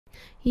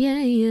Yeah,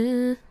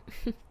 yeah.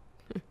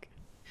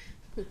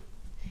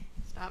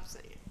 Stop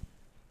saying.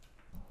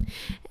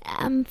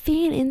 I'm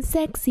feeling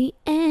sexy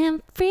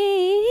and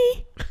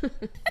free.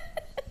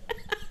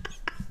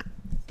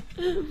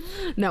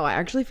 No, I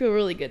actually feel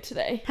really good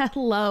today.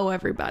 Hello,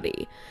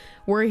 everybody.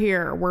 We're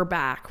here. We're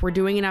back. We're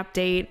doing an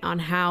update on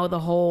how the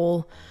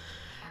whole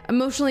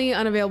emotionally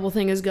unavailable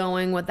thing is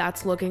going, what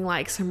that's looking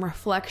like, some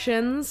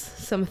reflections,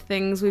 some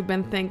things we've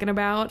been thinking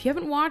about. If you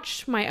haven't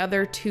watched my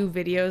other 2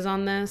 videos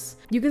on this,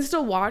 you can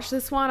still watch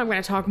this one. I'm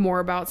going to talk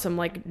more about some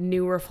like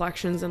new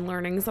reflections and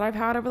learnings that I've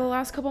had over the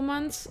last couple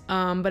months.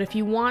 But if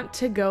you want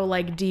to go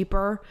like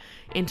deeper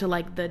into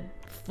like the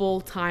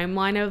full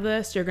timeline of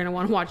this, you're going to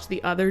want to watch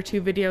the other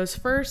 2 videos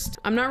first.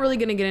 I'm not really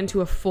going to get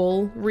into a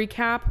full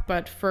recap,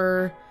 but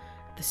for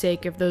the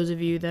sake of those of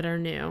you that are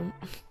new,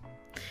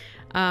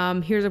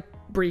 here's a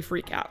brief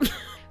recap.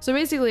 So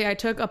basically, I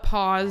took a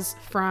pause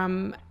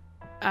from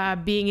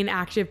being an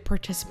active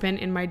participant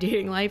in my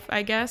dating life,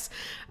 I guess.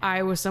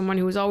 I was someone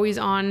who was always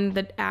on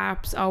the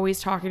apps, always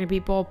talking to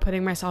people,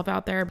 putting myself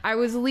out there. I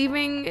was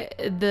leaving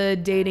the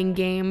dating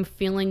game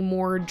feeling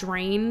more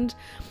drained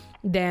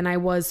than I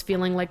was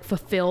feeling like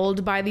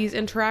fulfilled by these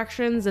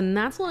interactions, and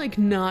that's like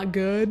not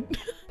good.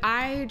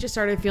 I just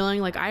started feeling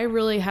like I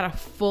really had a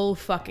full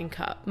fucking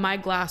cup. My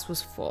glass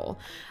was full.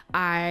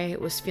 I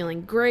was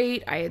feeling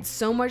great. I had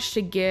so much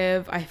to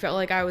give. I felt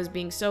like I was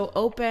being so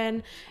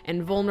open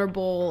and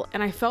vulnerable,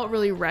 and I felt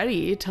really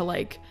ready to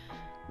like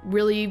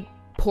really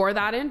pour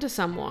that into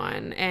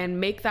someone and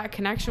make that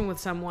connection with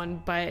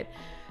someone, but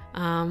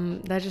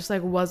that just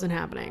like wasn't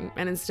happening.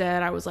 And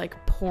instead I was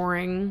like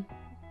pouring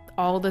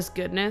all this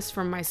goodness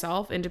from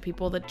myself into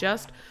people that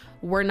just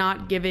were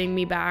not giving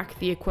me back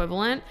the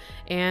equivalent,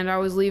 and I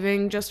was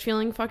leaving just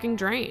feeling fucking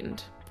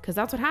drained, because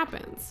that's what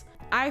happens.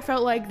 I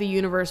felt like the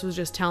universe was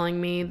just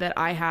telling me that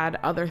I had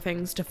other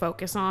things to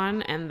focus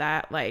on, and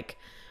that like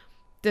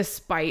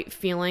despite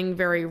feeling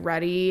very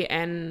ready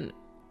and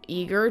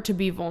eager to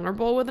be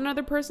vulnerable with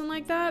another person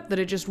like that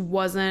it just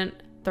wasn't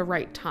the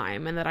right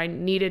time, and that I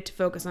needed to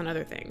focus on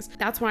other things.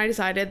 That's when I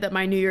decided that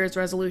my New Year's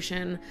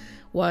resolution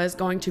was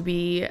going to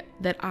be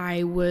that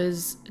I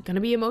was going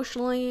to be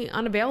emotionally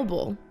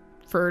unavailable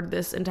for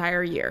this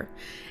entire year.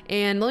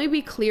 And let me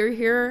be clear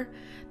here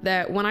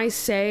that when I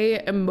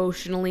say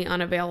emotionally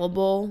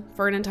unavailable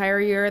for an entire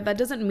year, that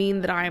doesn't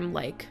mean that I'm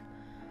like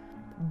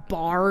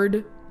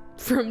barred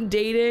from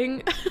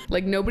dating.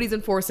 Like nobody's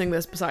enforcing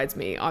this besides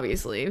me,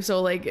 obviously.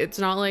 So like it's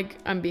not like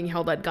I'm being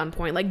held at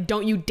gunpoint. Like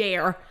don't you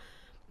dare.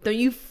 Don't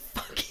you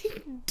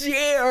fucking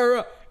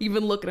dare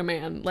even look at a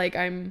man. Like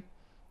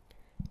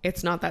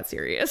it's not that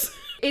serious.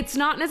 It's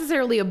not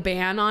necessarily a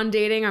ban on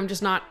dating. I'm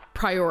just not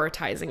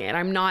prioritizing it.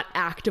 I'm not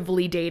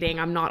actively dating.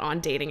 I'm not on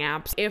dating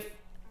apps. If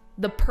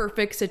the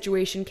perfect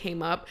situation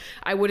came up,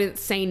 I wouldn't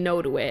say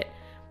no to it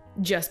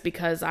just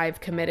because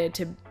I've committed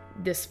to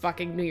this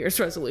fucking New Year's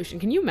resolution.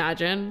 Can you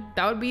imagine?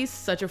 That would be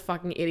such a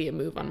fucking idiot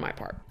move on my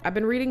part. I've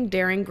been reading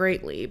Daring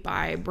Greatly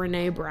by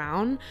Brené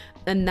Brown,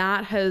 and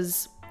that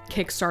has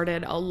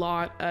kickstarted a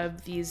lot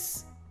of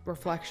these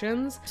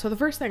reflections. So the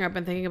first thing I've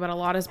been thinking about a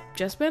lot has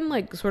just been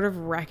like sort of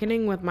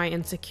reckoning with my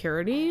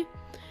insecurity,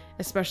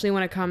 especially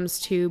when it comes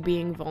to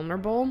being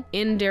vulnerable.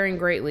 In Daring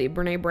Greatly,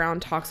 Brené Brown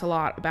talks a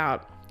lot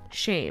about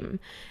shame,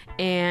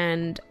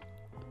 and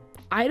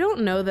I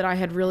don't know that I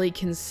had really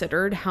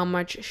considered how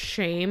much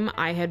shame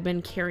I had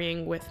been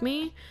carrying with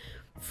me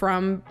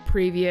from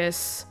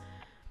previous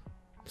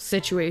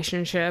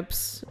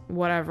situationships,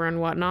 whatever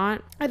and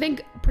whatnot. I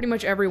think pretty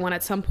much everyone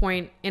at some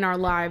point in our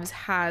lives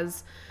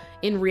has,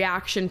 in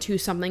reaction to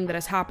something that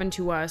has happened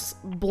to us,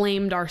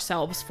 blamed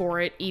ourselves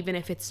for it, even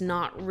if it's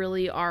not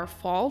really our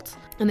fault.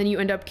 And then you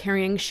end up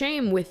carrying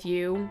shame with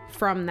you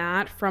from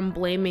that, from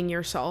blaming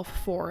yourself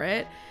for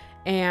it.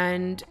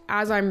 And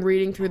as I'm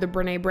reading through the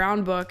Brené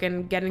Brown book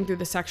and getting through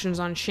the sections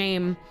on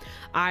shame,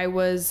 I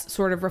was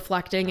sort of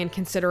reflecting and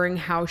considering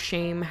how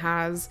shame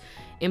has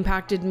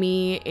impacted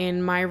me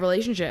in my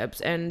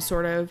relationships, and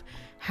sort of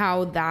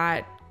how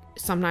that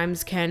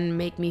sometimes can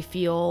make me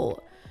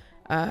feel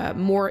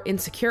more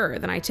insecure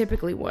than I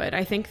typically would.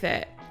 I think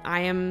that I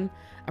am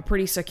a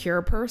pretty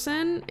secure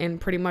person in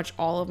pretty much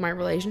all of my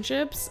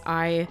relationships.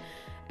 I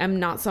am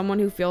not someone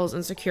who feels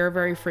insecure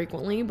very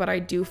frequently, but I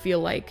do feel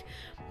like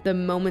the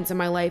moments in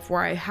my life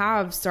where I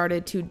have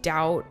started to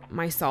doubt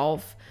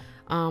myself,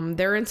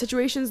 they're in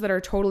situations that are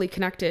totally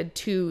connected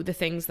to the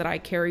things that I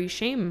carry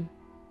shame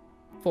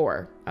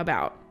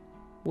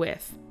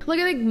with. Like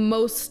I think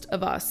most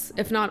of us,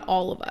 if not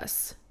all of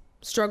us,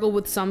 struggle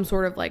with some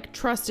sort of like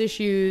trust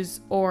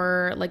issues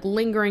or like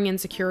lingering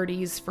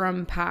insecurities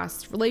from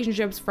past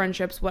relationships,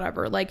 friendships,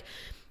 whatever. Like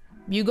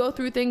you go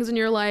through things in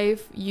your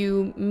life,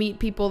 you meet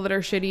people that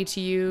are shitty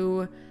to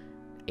you,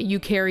 you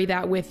carry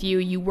that with you,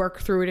 you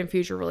work through it in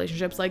future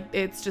relationships. Like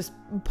it's just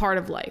part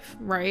of life,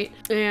 right?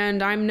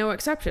 And I'm no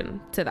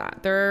exception to that.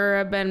 There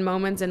have been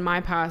moments in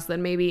my past that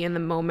maybe in the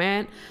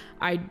moment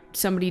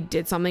somebody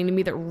did something to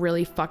me that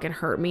really fucking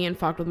hurt me and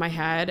fucked with my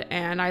head,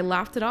 and I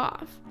laughed it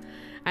off.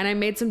 and I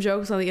made some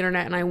jokes on the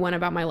internet and I went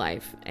about my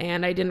life,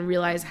 and I didn't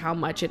realize how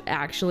much it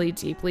actually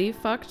deeply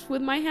fucked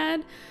with my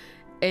head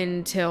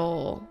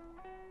until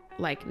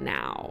like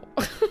now.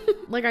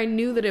 Like I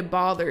knew that it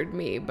bothered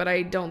me, but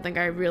I don't think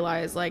I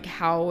realized like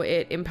how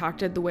it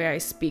impacted the way I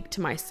speak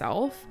to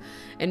myself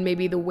and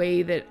maybe the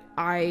way that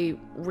I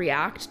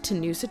react to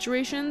new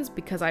situations,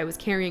 because I was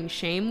carrying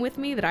shame with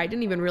me that I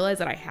didn't even realize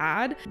that I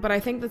had. But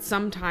I think that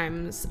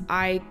sometimes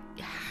I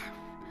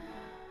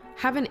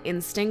have an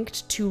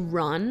instinct to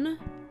run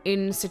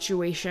in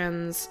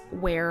situations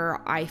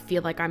where I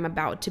feel like I'm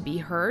about to be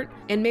hurt,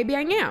 and maybe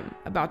I am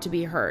about to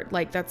be hurt.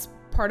 Like that's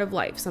part of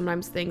life.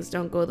 Sometimes things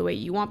don't go the way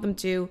you want them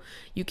to.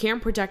 You can't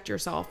protect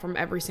yourself from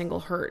every single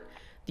hurt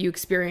that you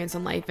experience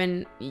in life,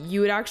 and you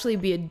would actually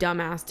be a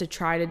dumbass to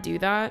try to do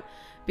that,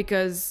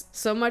 because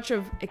so much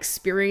of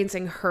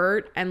experiencing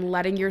hurt and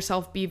letting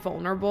yourself be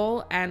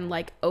vulnerable and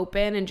like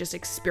open and just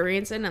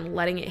experience it and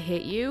letting it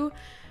hit you,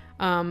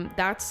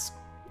 that's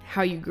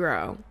how you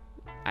grow.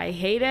 I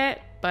hate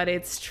it, but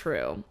it's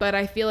true. But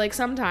I feel like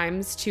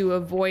sometimes to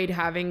avoid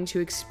having to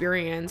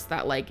experience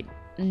that like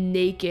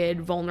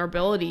naked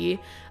vulnerability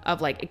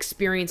of like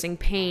experiencing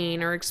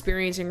pain or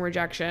experiencing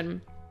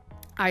rejection,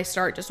 I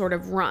start to sort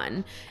of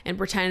run and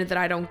pretend that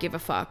I don't give a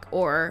fuck,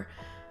 or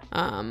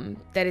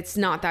that it's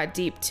not that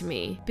deep to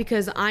me,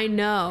 because I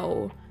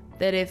know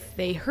that if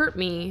they hurt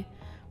me,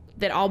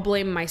 that I'll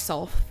blame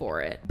myself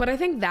for it. But I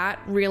think that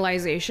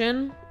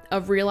realization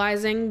of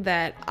realizing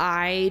that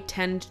I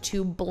tend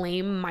to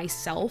blame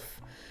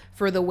myself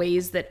for the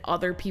ways that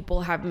other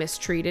people have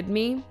mistreated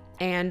me,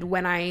 and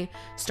when I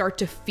start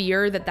to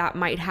fear that that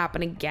might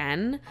happen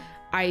again,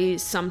 I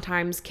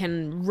sometimes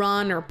can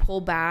run or pull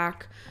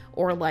back,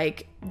 or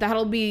like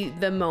that'll be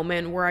the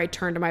moment where I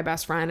turn to my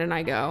best friend and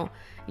I go,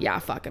 yeah,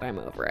 fuck it, I'm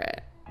over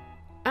it.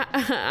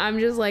 I'm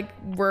just like,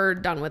 we're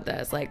done with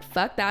this. Like,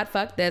 fuck that,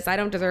 fuck this, I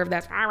don't deserve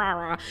this.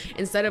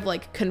 Instead of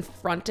like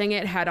confronting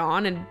it head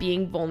on and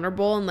being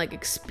vulnerable and like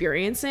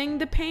experiencing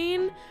the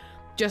pain,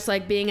 just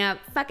like being a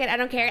fuck it, I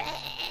don't care.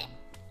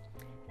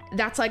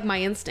 That's like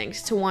my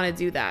instinct to want to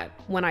do that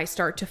when I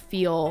start to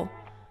feel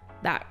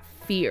that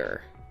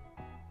fear.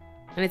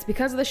 And it's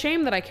because of the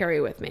shame that I carry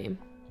with me.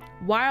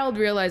 Wild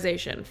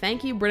realization.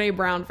 Thank you, Brene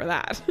Brown, for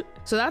that.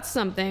 So that's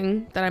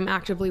something that I'm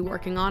actively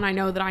working on. I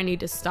know that I need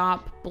to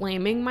stop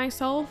blaming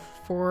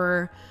myself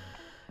for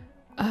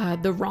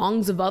the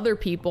wrongs of other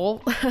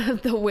people,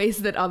 the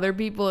ways that other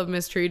people have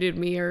mistreated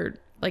me, or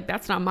like,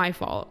 that's not my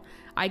fault.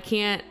 I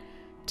can't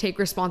take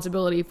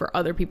responsibility for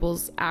other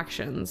people's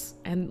actions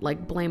and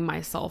like blame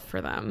myself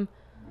for them.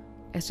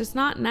 It's just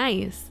not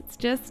nice. It's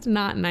just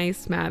not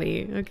nice,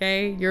 Maddie,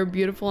 okay? You're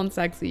beautiful and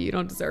sexy. You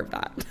don't deserve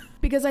that.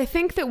 Because I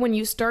think that when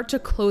you start to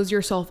close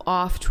yourself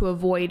off to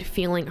avoid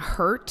feeling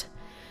hurt,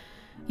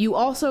 you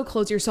also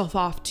close yourself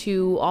off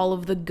to all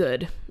of the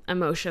good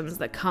emotions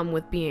that come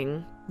with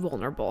being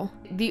vulnerable.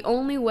 The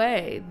only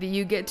way that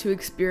you get to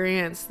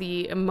experience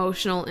the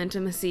emotional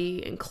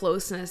intimacy and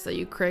closeness that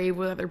you crave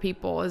with other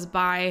people is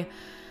by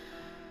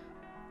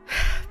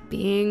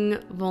being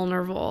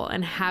vulnerable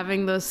and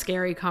having those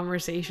scary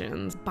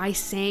conversations, by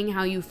saying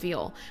how you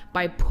feel,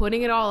 by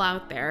putting it all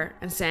out there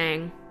and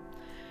saying,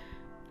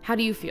 how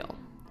do you feel?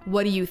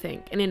 What do you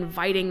think? And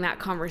inviting that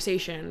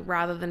conversation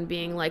rather than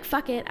being like,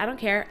 fuck it, I don't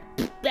care.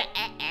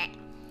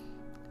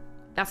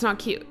 That's not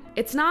cute.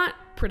 It's not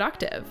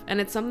productive.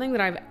 And it's something that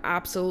I've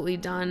absolutely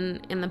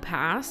done in the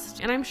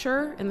past. And I'm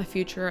sure in the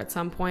future at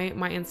some point,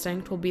 my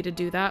instinct will be to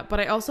do that. But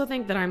I also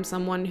think that I'm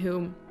someone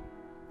who,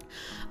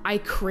 I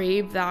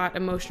crave that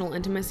emotional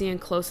intimacy and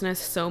closeness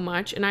so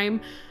much. And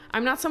I'm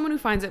not someone who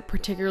finds it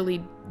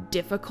particularly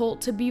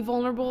difficult to be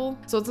vulnerable.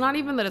 So it's not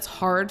even that it's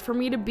hard for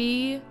me to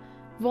be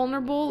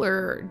vulnerable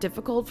or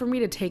difficult for me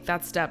to take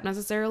that step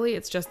necessarily.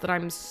 It's just that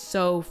I'm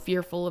so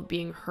fearful of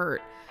being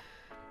hurt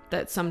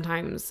that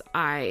sometimes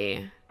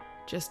I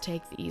just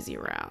take the easy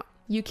route.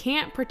 You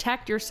can't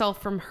protect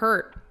yourself from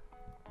hurt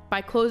by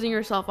closing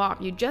yourself off.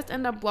 You just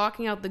end up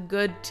blocking out the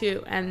good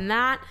too. And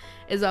that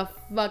is a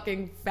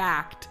fucking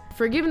fact.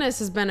 Forgiveness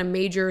has been a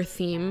major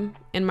theme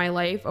in my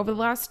life over the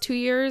last 2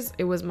 years.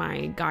 It was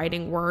my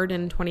guiding word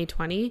in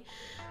 2020.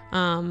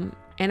 And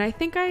I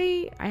think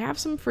I have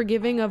some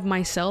forgiving of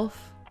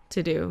myself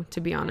to do, to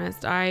be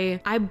honest. I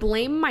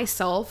blame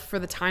myself for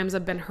the times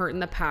I've been hurt in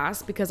the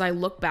past, because I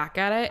look back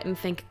at it and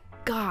think,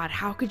 God,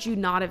 how could you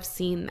not have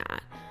seen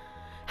that?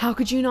 How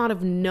could you not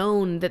have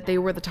known that they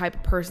were the type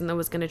of person that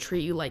was going to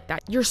treat you like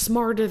that? You're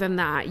smarter than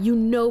that. You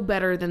know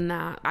better than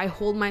that. I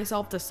hold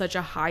myself to such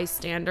a high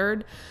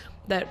standard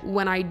that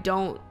when I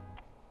don't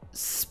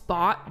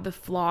spot the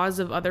flaws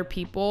of other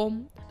people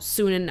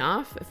soon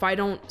enough, if I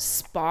don't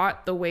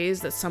spot the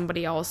ways that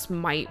somebody else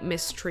might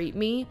mistreat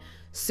me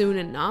soon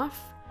enough,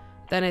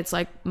 then it's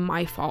like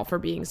my fault for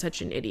being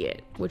such an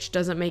idiot, which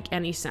doesn't make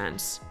any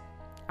sense.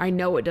 I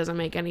know it doesn't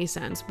make any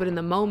sense, but in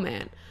the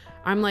moment,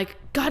 I'm like,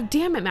 God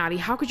damn it, Maddie,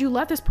 how could you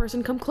let this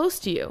person come close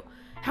to you?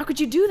 How could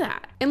you do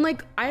that? And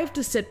like, I have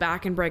to sit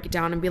back and break it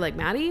down and be like,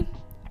 Maddie,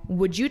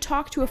 Would you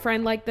talk to a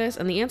friend like this?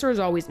 And the answer is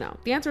always no.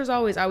 The answer is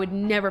always, I would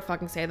never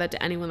fucking say that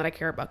to anyone that I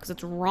care about because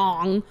it's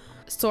wrong.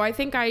 So I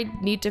think I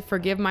need to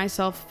forgive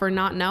myself for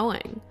not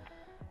knowing,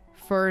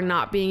 for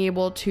not being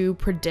able to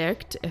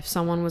predict if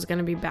someone was going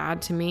to be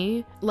bad to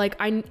me. Like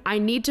I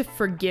need to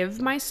forgive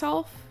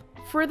myself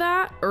for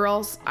that, or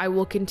else I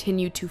will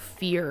continue to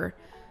fear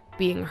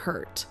being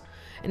hurt.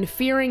 And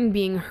fearing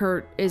being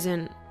hurt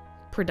isn't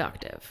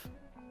productive,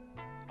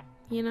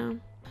 you know?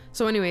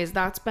 So anyways,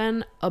 that's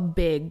been a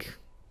big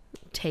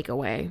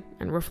takeaway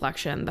and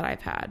reflection that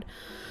I've had.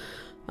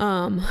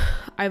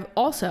 I've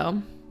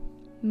also,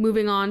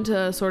 moving on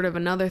to sort of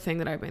another thing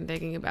that I've been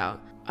thinking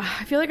about.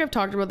 I feel like I've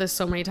talked about this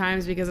so many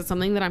times because it's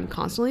something that I'm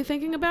constantly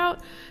thinking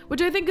about,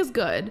 which I think is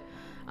good.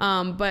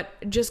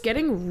 But just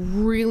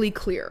getting really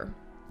clear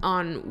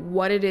on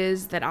what it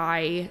is that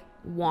I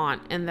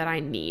want and that I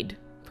need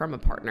from a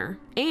partner.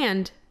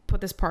 And, put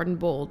this part in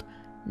bold,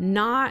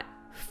 not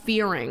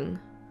fearing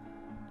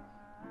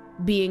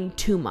being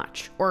too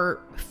much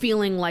or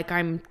feeling like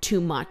I'm too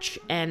much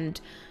and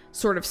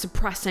sort of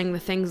suppressing the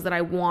things that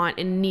I want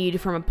and need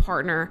from a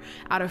partner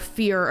out of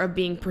fear of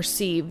being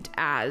perceived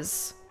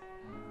as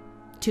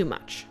too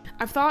much.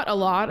 I've thought a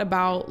lot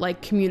about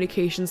like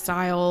communication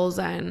styles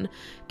and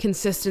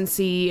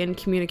consistency and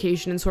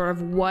communication and sort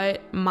of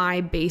what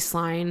my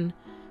baseline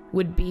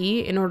would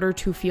be in order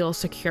to feel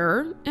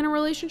secure in a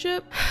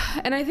relationship.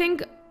 And I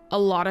think a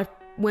lot of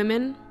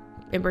women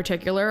in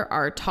particular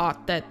are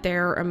taught that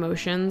their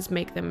emotions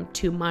make them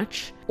too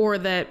much, or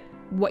that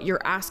what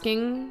you're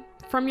asking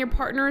from your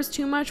partner is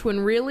too much, when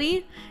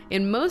really,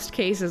 in most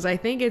cases, I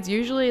think it's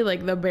usually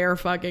like the bare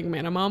fucking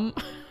minimum.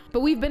 But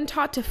we've been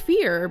taught to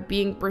fear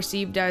being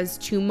perceived as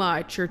too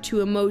much or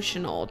too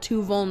emotional,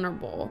 too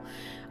vulnerable.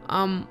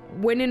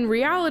 When in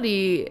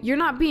reality, you're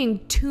not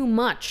being too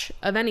much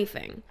of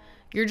anything.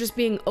 You're just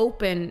being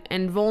open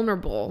and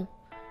vulnerable,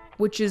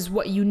 which is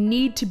what you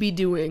need to be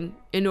doing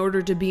in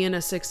order to be in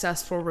a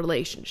successful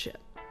relationship.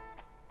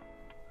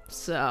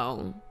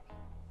 So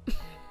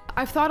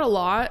I've thought a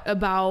lot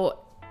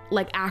about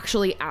like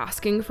actually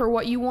asking for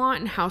what you want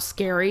and how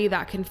scary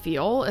that can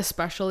feel,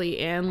 especially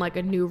in like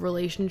a new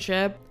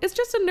relationship. It's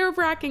just a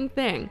nerve-wracking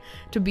thing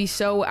to be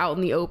so out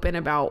in the open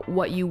about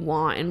what you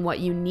want and what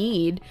you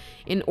need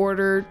in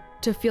order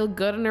to feel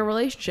good in a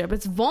relationship.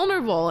 It's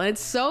vulnerable and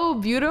it's so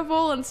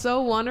beautiful and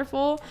so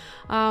wonderful,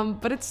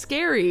 but it's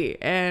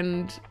scary,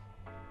 and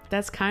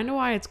that's kind of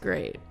why it's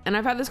great. And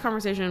I've had this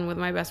conversation with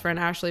my best friend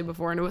Ashley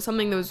before, and it was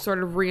something that was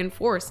sort of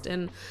reinforced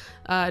in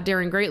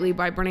Daring Greatly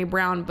by Brene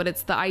Brown, but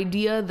it's the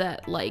idea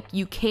that like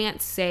you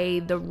can't say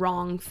the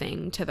wrong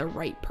thing to the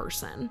right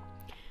person.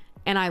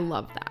 And I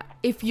love that.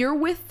 If you're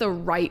with the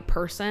right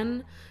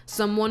person,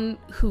 someone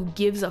who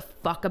gives a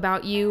fuck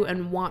about you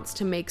and wants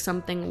to make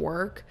something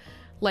work,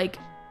 like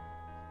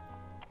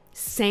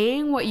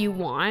saying what you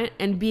want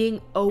and being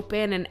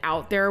open and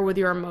out there with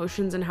your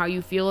emotions and how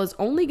you feel is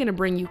only going to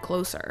bring you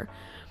closer.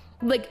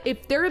 Like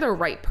if they're the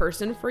right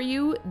person for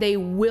you, they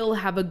will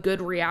have a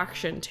good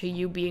reaction to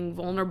you being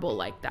vulnerable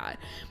like that.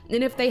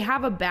 And if they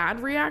have a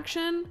bad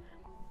reaction,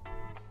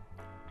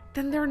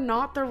 then they're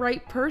not the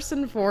right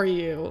person for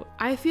you.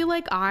 I feel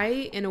like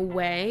I, in a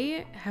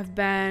way, have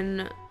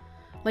been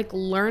like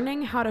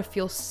learning how to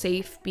feel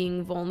safe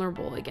being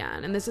vulnerable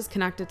again. And this is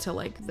connected to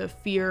like the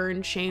fear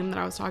and shame that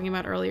I was talking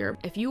about earlier.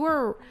 If you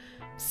are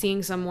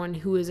seeing someone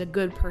who is a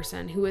good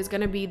person, who is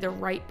going to be the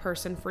right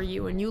person for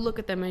you, and you look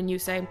at them and you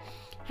say,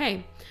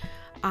 hey,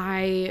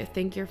 I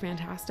think you're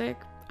fantastic.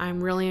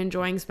 I'm really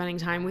enjoying spending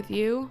time with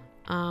you.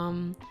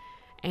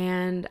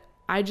 And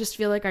I just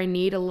feel like I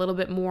need a little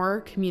bit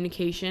more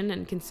communication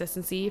and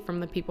consistency from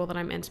the people that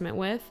I'm intimate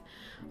with.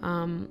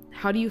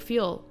 How do you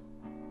feel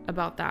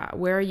about that?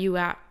 Where are you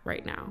at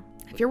right now?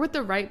 If you're with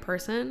the right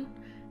person,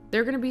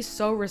 they're going to be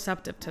so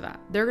receptive to that.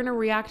 They're going to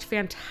react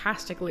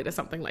fantastically to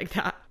something like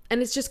that.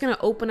 And it's just going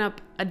to open up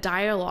a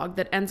dialogue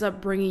that ends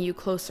up bringing you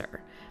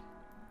closer.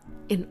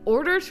 In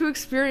order to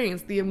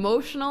experience the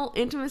emotional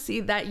intimacy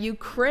that you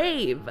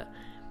crave,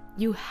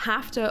 you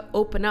have to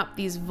open up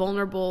these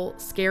vulnerable,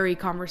 scary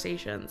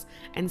conversations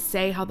and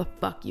say how the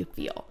fuck you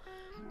feel.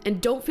 And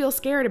don't feel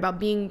scared about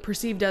being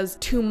perceived as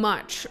too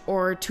much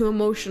or too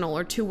emotional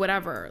or too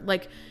whatever.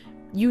 Like,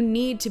 you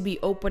need to be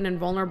open and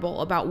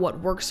vulnerable about what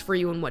works for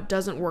you and what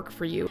doesn't work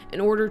for you in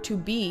order to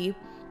be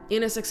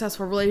in a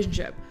successful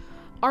relationship.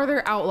 Are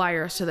there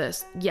outliers to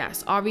this?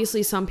 Yes.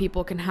 Obviously, some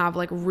people can have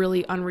like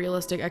really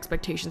unrealistic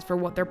expectations for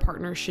what their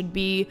partner should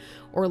be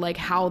or like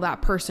how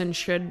that person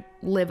should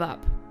live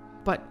up.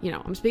 But, you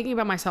know, I'm speaking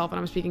about myself and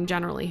I'm speaking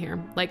generally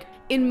here. Like,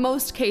 in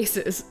most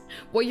cases,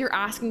 what you're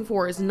asking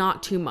for is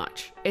not too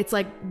much. It's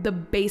like the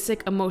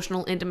basic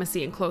emotional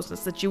intimacy and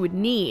closeness that you would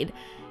need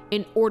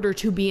in order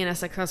to be in a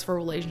successful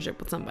relationship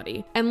with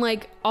somebody. And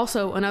like,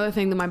 also another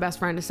thing that my best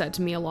friend has said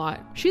to me a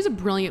lot, she's a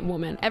brilliant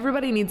woman.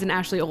 Everybody needs an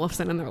Ashley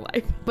Olafson in their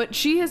life. But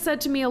she has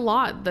said to me a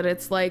lot that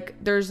it's like,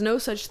 there's no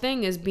such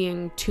thing as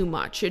being too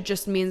much. It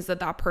just means that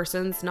that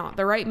person's not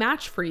the right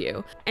match for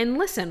you. And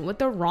listen, with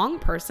the wrong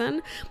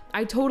person,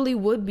 I totally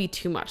would be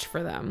too much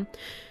for them.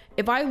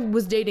 if I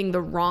was dating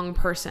the wrong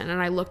person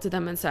and I looked at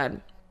them and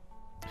said,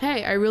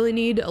 hey, I really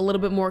need a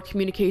little bit more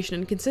communication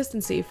and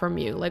consistency from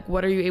you. Like,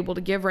 what are you able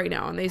to give right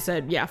now? And they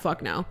said, yeah,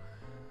 fuck no.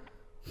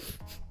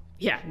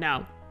 Yeah,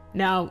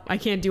 no, I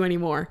can't do any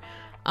more.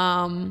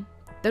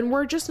 Then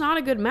we're just not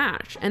a good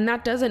match. And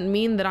that doesn't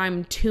mean that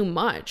I'm too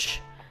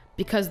much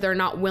because they're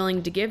not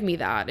willing to give me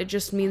that. It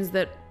just means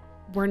that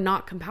we're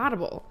not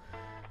compatible,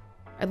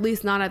 at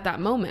least not at that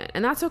moment.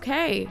 And that's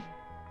okay.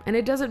 And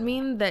it doesn't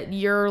mean that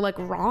you're like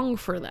wrong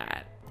for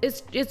that.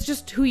 It's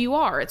just who you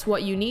are. It's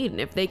what you need. And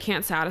if they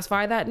can't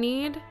satisfy that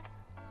need,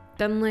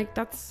 then like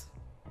that's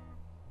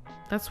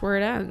where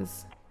it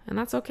ends. And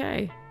that's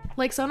okay.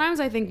 Like sometimes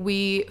I think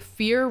we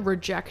fear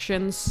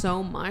rejection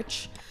so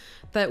much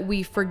that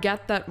we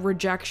forget that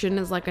rejection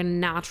is like a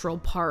natural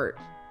part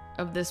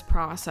of this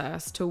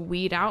process to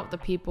weed out the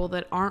people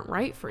that aren't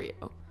right for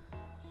you.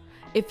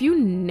 If you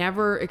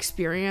never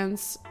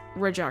experience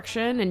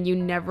rejection and you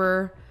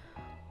never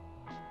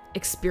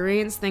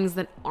experience things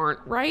that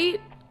aren't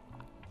right,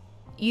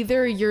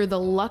 either you're the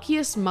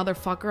luckiest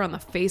motherfucker on the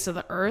face of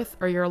the earth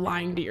or you're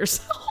lying to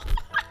yourself.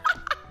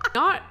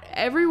 Not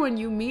everyone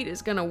you meet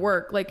is gonna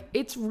work. Like,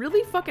 it's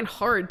really fucking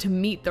hard to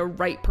meet the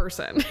right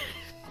person.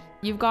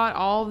 You've got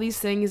all these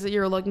things that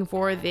you're looking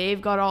for. They've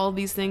got all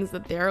these things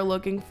that they're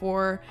looking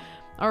for.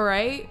 All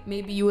right,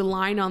 maybe you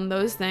align on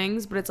those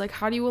things, but it's like,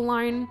 how do you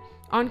align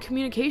on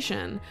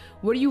communication?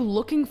 What are you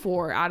looking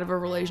for out of a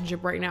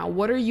relationship right now?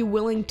 What are you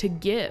willing to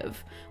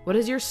give? What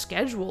is your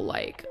schedule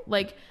like?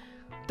 Like,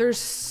 there's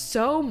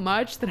so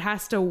much that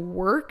has to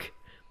work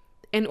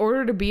in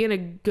order to be in a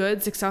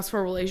good, successful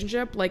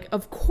relationship. Like,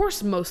 of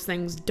course, most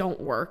things don't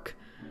work.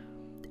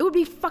 It would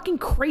be fucking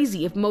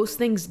crazy if most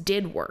things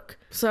did work.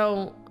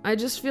 So I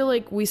just feel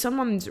like we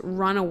sometimes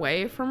run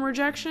away from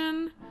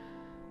rejection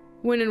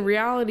when in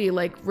reality,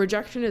 like,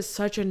 rejection is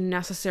such a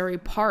necessary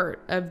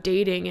part of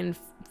dating and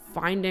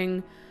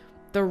finding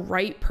the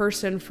right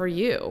person for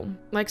you.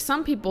 Like,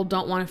 some people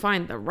don't want to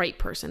find the right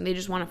person. They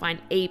just want to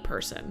find a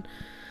person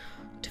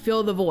to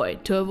fill the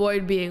void, to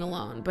avoid being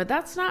alone. But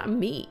that's not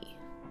me.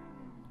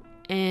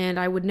 And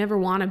I would never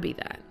want to be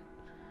that.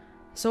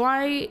 So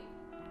I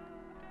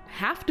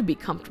have to be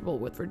comfortable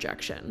with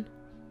rejection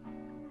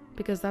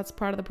because that's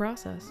part of the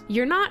process.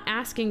 You're not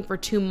asking for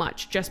too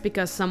much just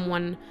because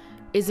someone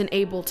isn't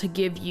able to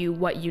give you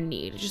what you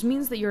need. It just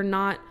means that you're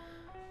not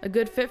a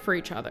good fit for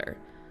each other.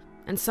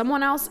 And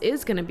someone else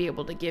is going to be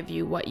able to give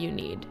you what you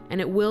need, and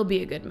it will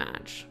be a good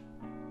match.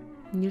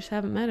 You just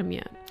haven't met him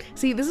yet.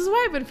 See, this is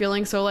why I've been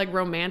feeling so like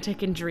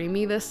romantic and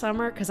dreamy this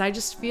summer, because I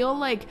just feel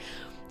like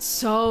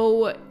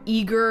so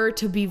eager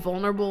to be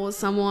vulnerable with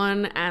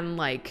someone and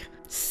like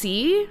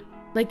see,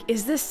 like,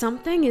 is this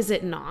something? Is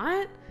it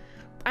not?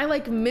 I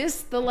like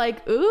miss the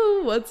like,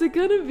 ooh, what's it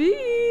gonna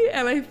be?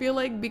 And I feel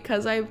like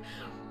because I've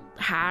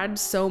had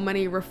so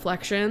many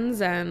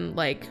reflections and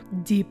like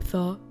deep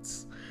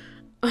thoughts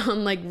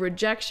on like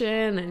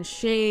rejection and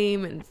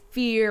shame and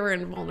fear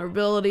and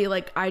vulnerability,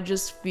 like I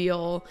just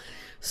feel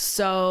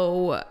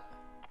so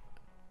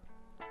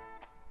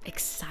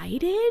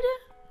excited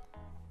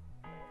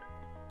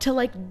to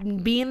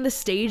like be in the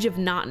stage of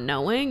not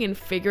knowing and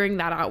figuring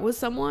that out with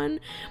someone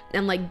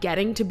and like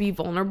getting to be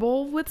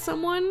vulnerable with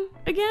someone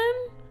again.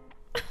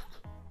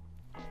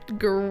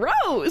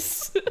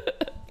 Gross.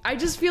 I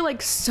just feel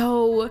like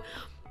so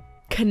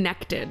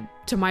connected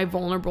to my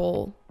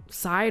vulnerable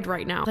side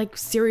right now. Like,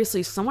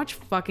 seriously, so much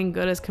fucking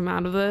good has come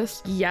out of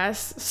this.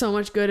 Yes, so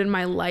much good in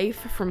my life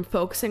from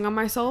focusing on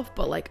myself,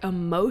 but like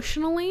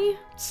emotionally,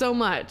 so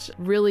much.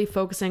 Really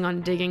focusing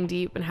on digging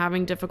deep and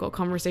having difficult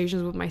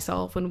conversations with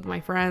myself and with my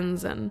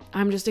friends. And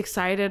I'm just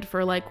excited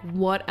for like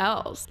what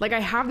else. Like, I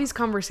have these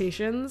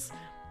conversations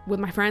with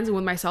my friends and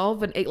with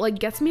myself, and it like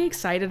gets me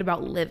excited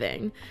about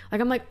living. Like,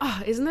 I'm like,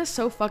 oh, isn't this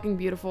so fucking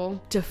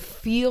beautiful to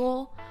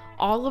feel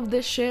all of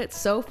this shit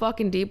so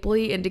fucking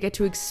deeply and to get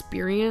to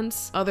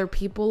experience other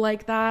people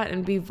like that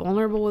and be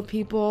vulnerable with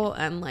people,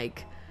 and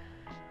like,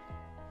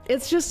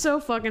 it's just so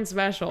fucking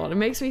special. And it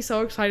makes me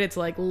so excited to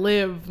like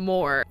live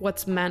more.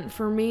 What's meant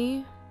for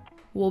me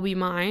will be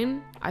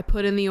mine. I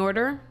put in the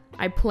order,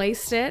 I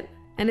placed it,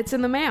 and it's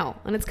in the mail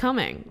and it's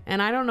coming.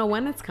 And I don't know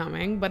when it's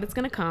coming, but it's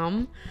gonna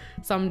come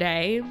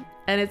someday,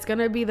 and it's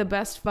gonna be the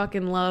best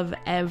fucking love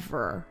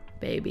ever,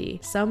 baby.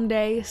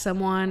 Someday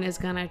someone is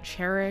gonna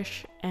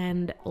cherish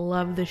and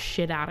love the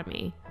shit out of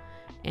me,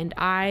 and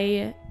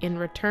I, in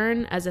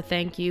return, as a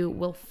thank you,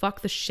 will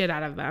fuck the shit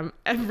out of them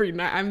every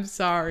night. I'm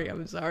sorry,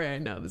 I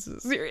know this is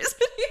a serious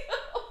video.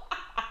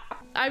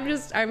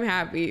 I'm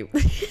happy.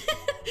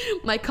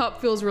 My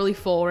cup feels really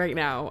full right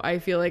now. I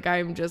feel like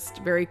I'm just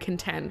very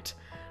content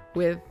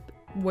with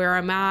where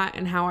I'm at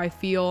and how I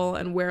feel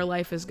and where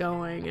life is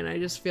going, and I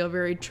just feel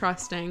very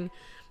trusting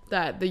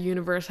that the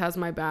universe has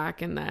my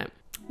back and that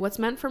what's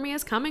meant for me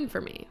is coming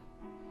for me.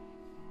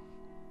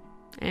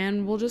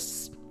 And we'll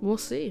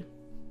see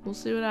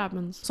what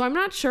happens. So I'm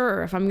not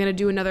sure if I'm gonna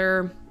do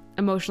another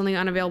emotionally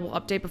unavailable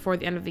update before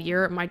the end of the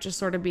year. It might just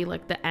sort of be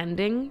like the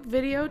ending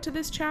video to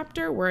this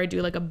chapter where I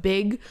do like a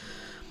big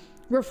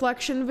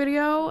reflection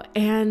video,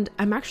 and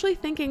I'm actually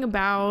thinking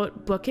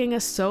about booking a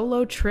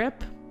solo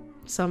trip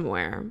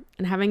somewhere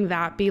and having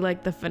that be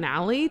like the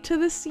finale to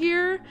this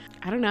year.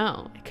 I don't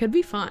know. It could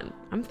be fun.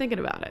 I'm thinking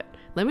about it.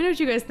 Let me know what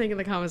you guys think in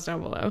the comments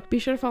down below. Be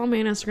sure to follow me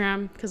on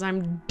Instagram because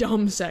I'm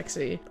dumb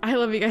sexy. I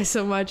love you guys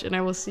so much, and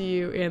I will see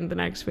you in the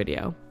next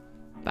video.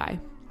 Bye.